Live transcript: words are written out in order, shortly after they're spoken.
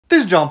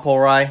This is John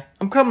Polrai.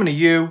 I'm coming to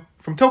you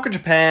from Tokyo,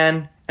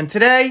 Japan, and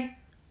today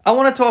I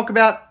want to talk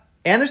about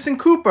Anderson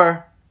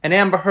Cooper and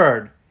Amber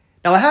Heard.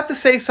 Now I have to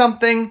say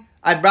something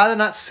I'd rather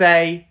not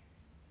say,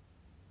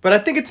 but I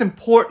think it's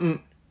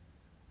important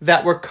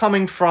that we're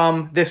coming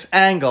from this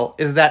angle,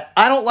 is that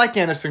I don't like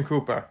Anderson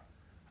Cooper.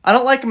 I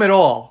don't like him at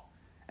all.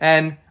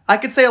 And I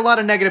could say a lot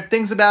of negative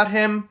things about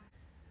him,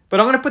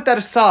 but I'm going to put that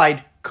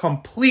aside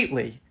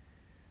completely.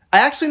 I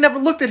actually never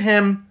looked at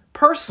him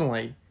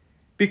personally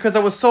because I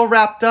was so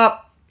wrapped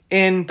up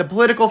in the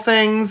political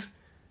things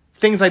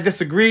I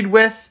disagreed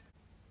with.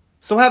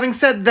 So having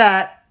said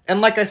that, and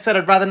like I said,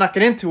 I'd rather not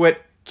get into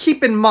it,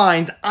 keep in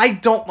mind, I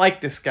don't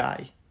like this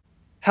guy.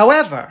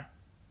 However,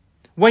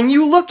 when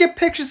you look at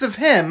pictures of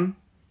him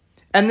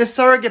and this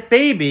surrogate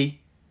baby,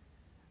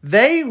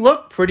 they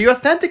look pretty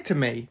authentic to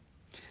me.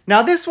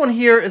 Now this one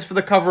here is for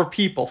the cover of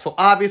People, so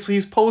obviously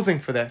he's posing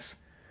for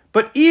this.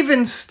 But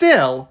even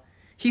still,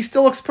 he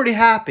still looks pretty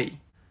happy.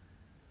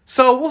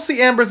 So we'll see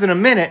Amber's in a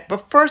minute,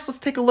 but first let's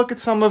take a look at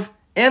some of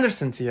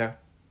Anderson's here.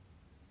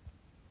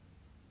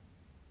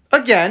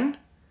 Again,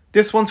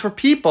 this one's for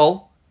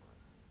People,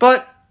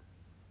 but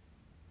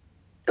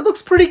it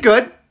looks pretty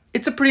good.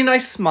 It's a pretty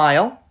nice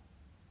smile.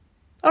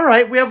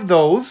 Alright, we have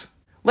those.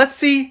 Let's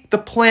see the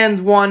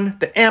planned one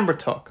that Amber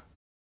took.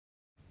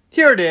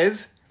 Here it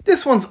is.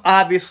 This one's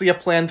obviously a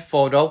planned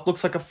photo.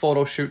 Looks like a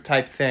photo shoot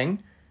type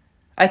thing.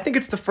 I think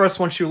it's the first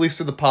one she released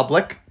to the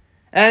public.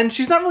 And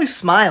she's not really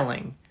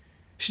smiling.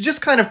 She's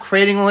just kind of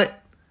cradling it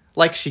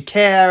like she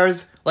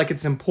cares, like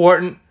it's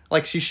important,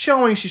 like she's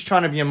showing she's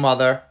trying to be a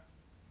mother.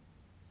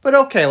 But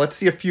okay, let's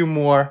see a few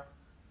more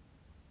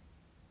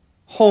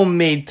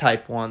homemade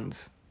type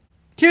ones.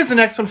 Here's the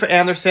next one for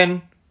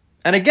Anderson.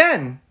 And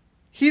again,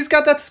 he's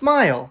got that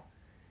smile.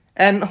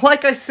 And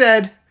like I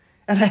said,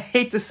 and I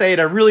hate to say it,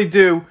 I really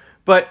do,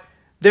 but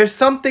there's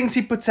some things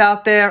he puts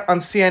out there on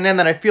CNN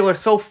that I feel are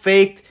so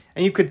faked,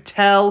 and you could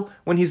tell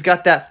when he's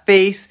got that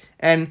face,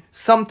 and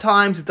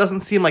sometimes it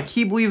doesn't seem like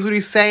he believes what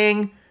he's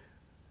saying.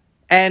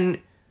 And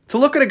to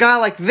look at a guy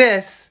like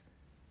this,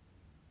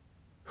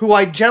 who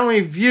I generally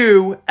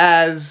view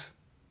as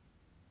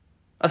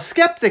a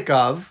skeptic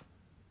of,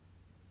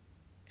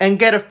 and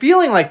get a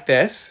feeling like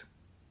this,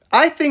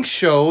 I think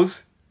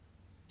shows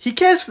he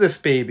cares for this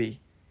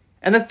baby.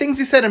 And the things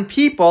he said in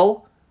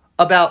People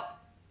about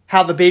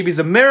how the baby's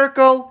a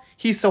miracle,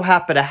 he's so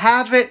happy to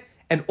have it,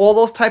 and all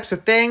those types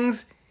of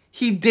things,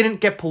 he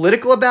didn't get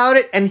political about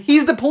it, and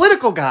he's the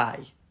political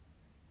guy.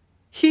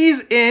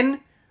 He's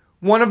in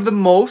one of the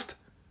most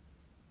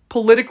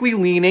politically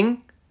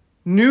leaning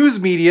news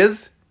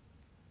medias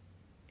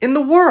in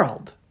the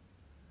world.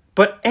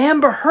 But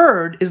Amber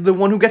Heard is the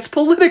one who gets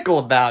political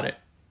about it.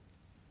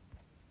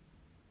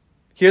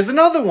 Here's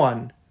another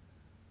one.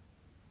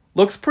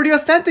 Looks pretty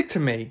authentic to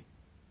me.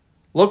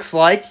 Looks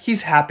like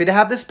he's happy to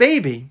have this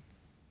baby.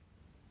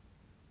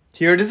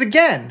 Here it is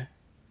again.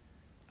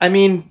 I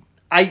mean,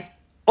 I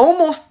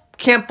almost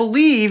can't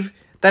believe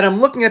that I'm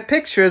looking at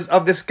pictures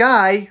of this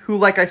guy who,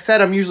 like I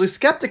said, I'm usually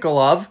skeptical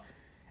of,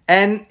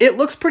 and it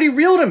looks pretty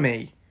real to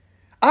me.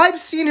 I've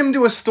seen him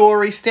do a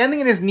story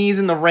standing on his knees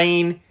in the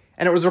rain,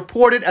 and it was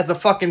reported as a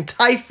fucking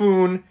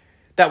typhoon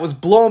that was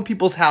blowing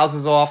people's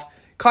houses off,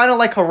 kind of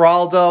like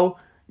Geraldo,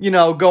 you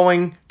know,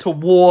 going to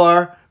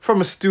war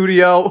from a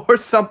studio or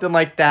something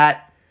like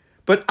that.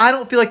 But I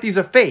don't feel like these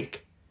are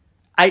fake.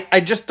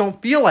 I just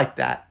don't feel like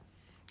that.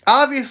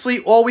 Obviously,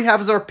 all we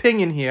have is our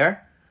opinion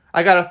here.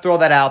 I gotta throw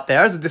that out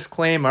there as a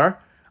disclaimer.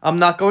 I'm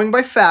not going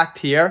by fact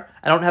here.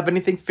 I don't have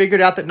anything figured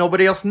out that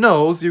nobody else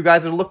knows. You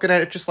guys are looking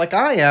at it just like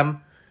I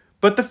am.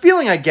 But the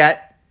feeling I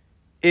get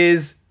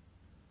is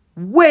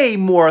way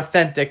more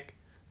authentic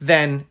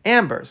than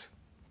Amber's.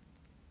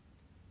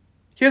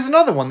 Here's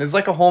another one. There's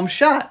like a home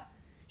shot.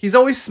 He's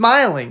always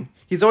smiling.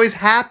 He's always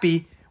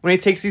happy when he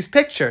takes these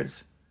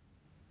pictures.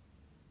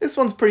 This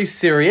one's pretty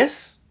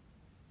serious.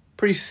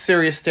 Pretty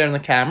serious stare in the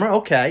camera.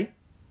 Okay.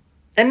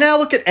 And now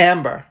look at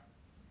Amber.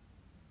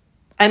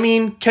 I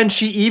mean, can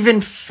she even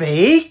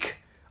fake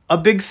a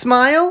big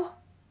smile?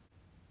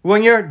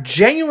 When you're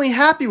genuinely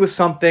happy with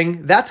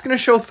something, that's going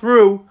to show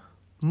through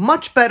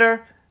much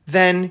better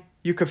than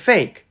you could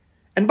fake.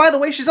 And by the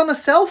way, she's on the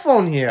cell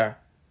phone here.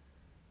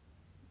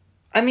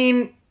 I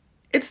mean,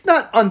 it's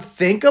not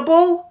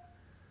unthinkable.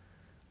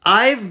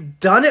 I've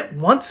done it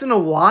once in a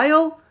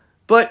while,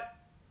 but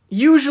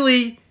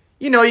usually,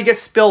 you know, you get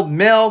spilled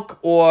milk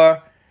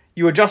or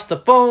you adjust the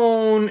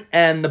phone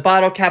and the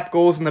bottle cap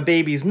goes in the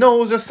baby's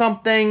nose or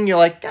something. You're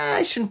like,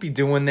 I shouldn't be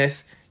doing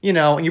this, you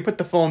know, and you put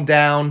the phone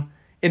down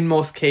in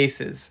most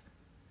cases.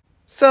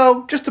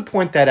 So, just to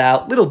point that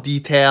out, little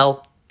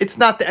detail. It's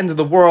not the end of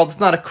the world. It's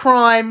not a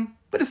crime,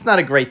 but it's not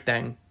a great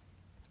thing.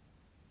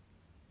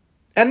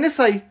 And this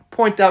I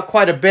point out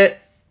quite a bit.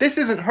 This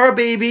isn't her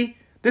baby.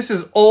 This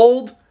is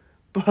old,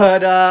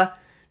 but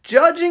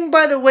judging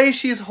by the way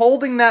she's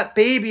holding that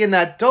baby and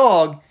that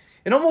dog,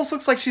 it almost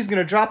looks like she's going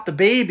to drop the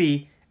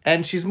baby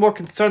and she's more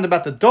concerned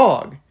about the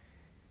dog.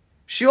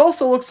 She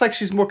also looks like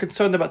she's more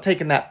concerned about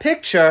taking that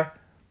picture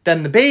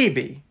than the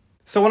baby.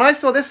 So when I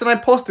saw this and I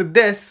posted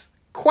this,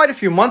 quite a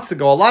few months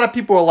ago. A lot of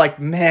people were like,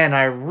 man,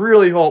 I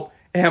really hope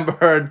Amber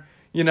Heard,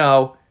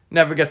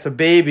 never gets a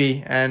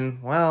baby.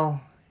 And, well,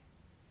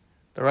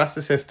 the rest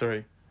is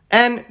history.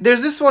 And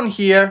there's this one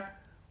here.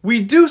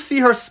 We do see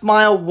her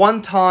smile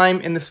one time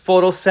in this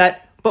photo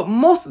set, but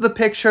most of the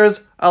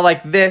pictures are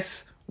like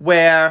this,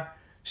 where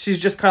she's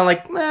just kind of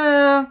like,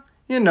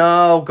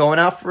 going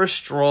out for a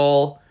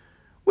stroll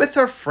with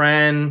her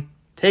friend,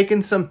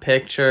 taking some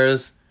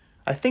pictures.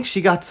 I think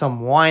she got some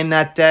wine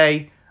that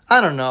day.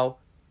 I don't know.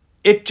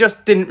 It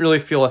just didn't really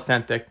feel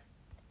authentic.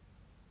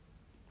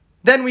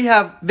 Then we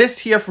have this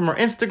here from her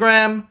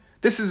Instagram.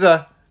 This is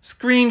a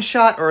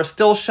screenshot or a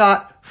still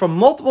shot from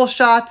multiple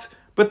shots,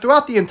 but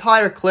throughout the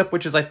entire clip,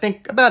 which is I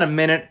think about a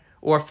minute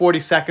or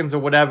 40 seconds or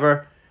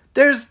whatever,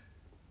 there's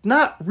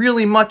not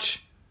really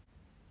much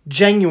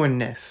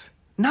genuineness.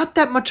 Not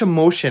that much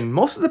emotion.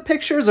 Most of the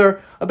pictures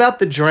are about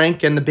the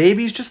drink and the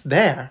baby's just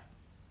there.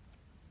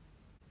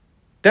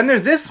 Then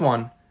there's this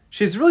one.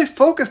 She's really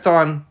focused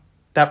on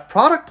that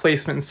product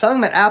placement and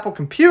selling that Apple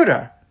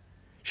computer.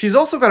 She's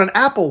also got an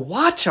Apple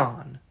Watch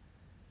on.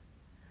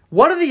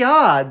 What are the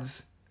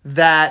odds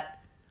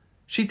that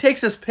she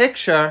takes this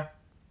picture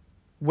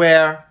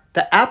where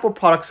the Apple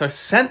products are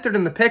centered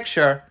in the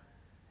picture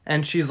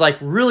and she's like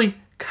really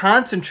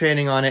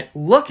concentrating on it,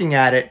 looking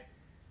at it?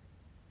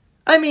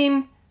 I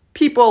mean,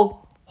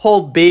 people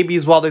hold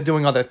babies while they're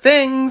doing other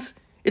things.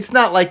 It's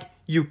not like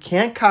you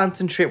can't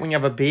concentrate when you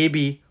have a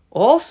baby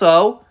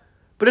also.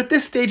 But at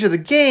this stage of the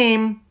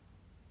game,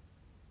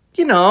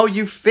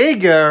 you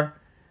figure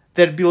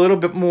that it'd be a little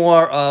bit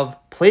more of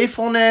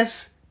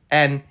playfulness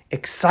and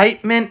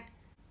excitement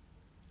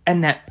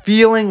and that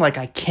feeling like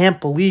I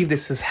can't believe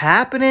this is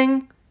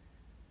happening.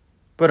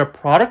 But a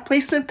product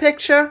placement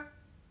picture?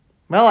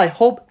 Well, I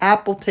hope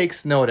Apple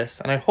takes notice,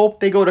 and I hope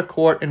they go to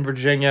court in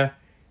Virginia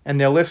and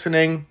they're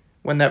listening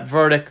when that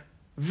verdict,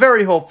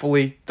 very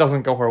hopefully,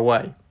 doesn't go her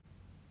way.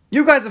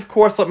 You guys, of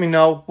course, let me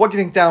know what you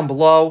think down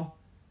below.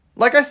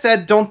 Like I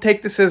said, don't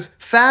take this as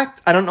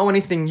fact. I don't know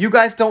anything you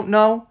guys don't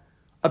know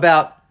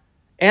about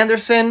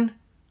Anderson,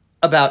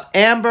 about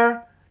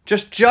Amber,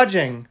 just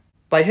judging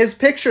by his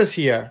pictures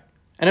here.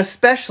 And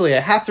especially, I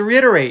have to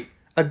reiterate,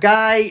 a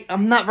guy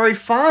I'm not very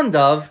fond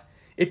of.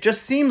 It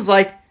just seems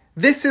like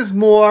this is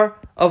more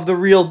of the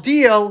real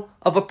deal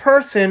of a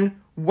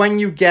person when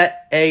you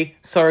get a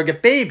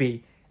surrogate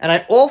baby. And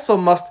I also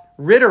must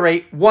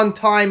reiterate one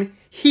time,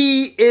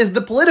 he is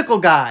the political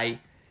guy.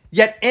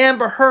 Yet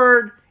Amber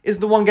Heard is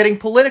the one getting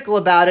political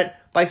about it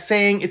by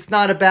saying it's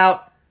not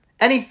about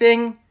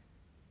anything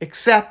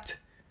except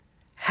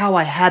how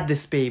I had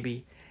this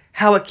baby,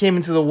 how it came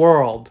into the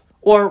world.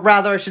 Or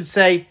rather, I should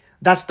say,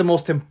 that's the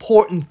most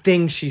important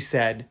thing she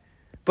said.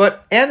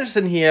 But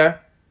Anderson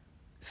here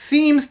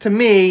seems to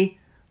me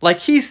like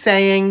he's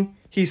saying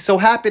he's so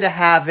happy to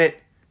have it,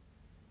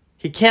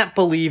 he can't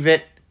believe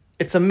it,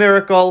 it's a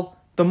miracle,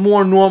 the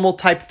more normal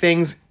type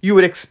things you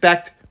would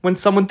expect when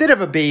someone did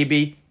have a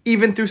baby,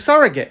 even through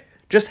surrogate.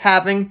 Just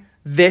having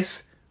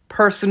this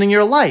person in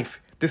your life,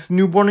 this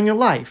newborn in your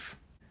life.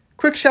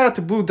 Quick shout out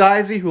to Blue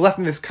Daisy who left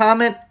me this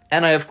comment,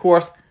 and I of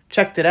course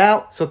checked it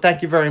out, so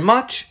thank you very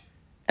much.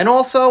 And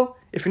also,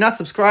 if you're not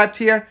subscribed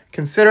here,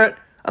 consider it.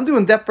 I'm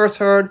doing Depth vs.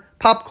 Heard,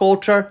 pop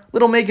culture,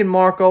 little Meghan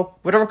Markle,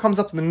 whatever comes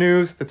up in the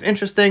news that's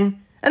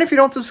interesting. And if you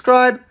don't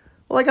subscribe,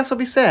 well, I guess I'll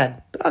be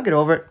sad, but I'll get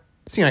over it.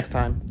 See you next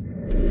time.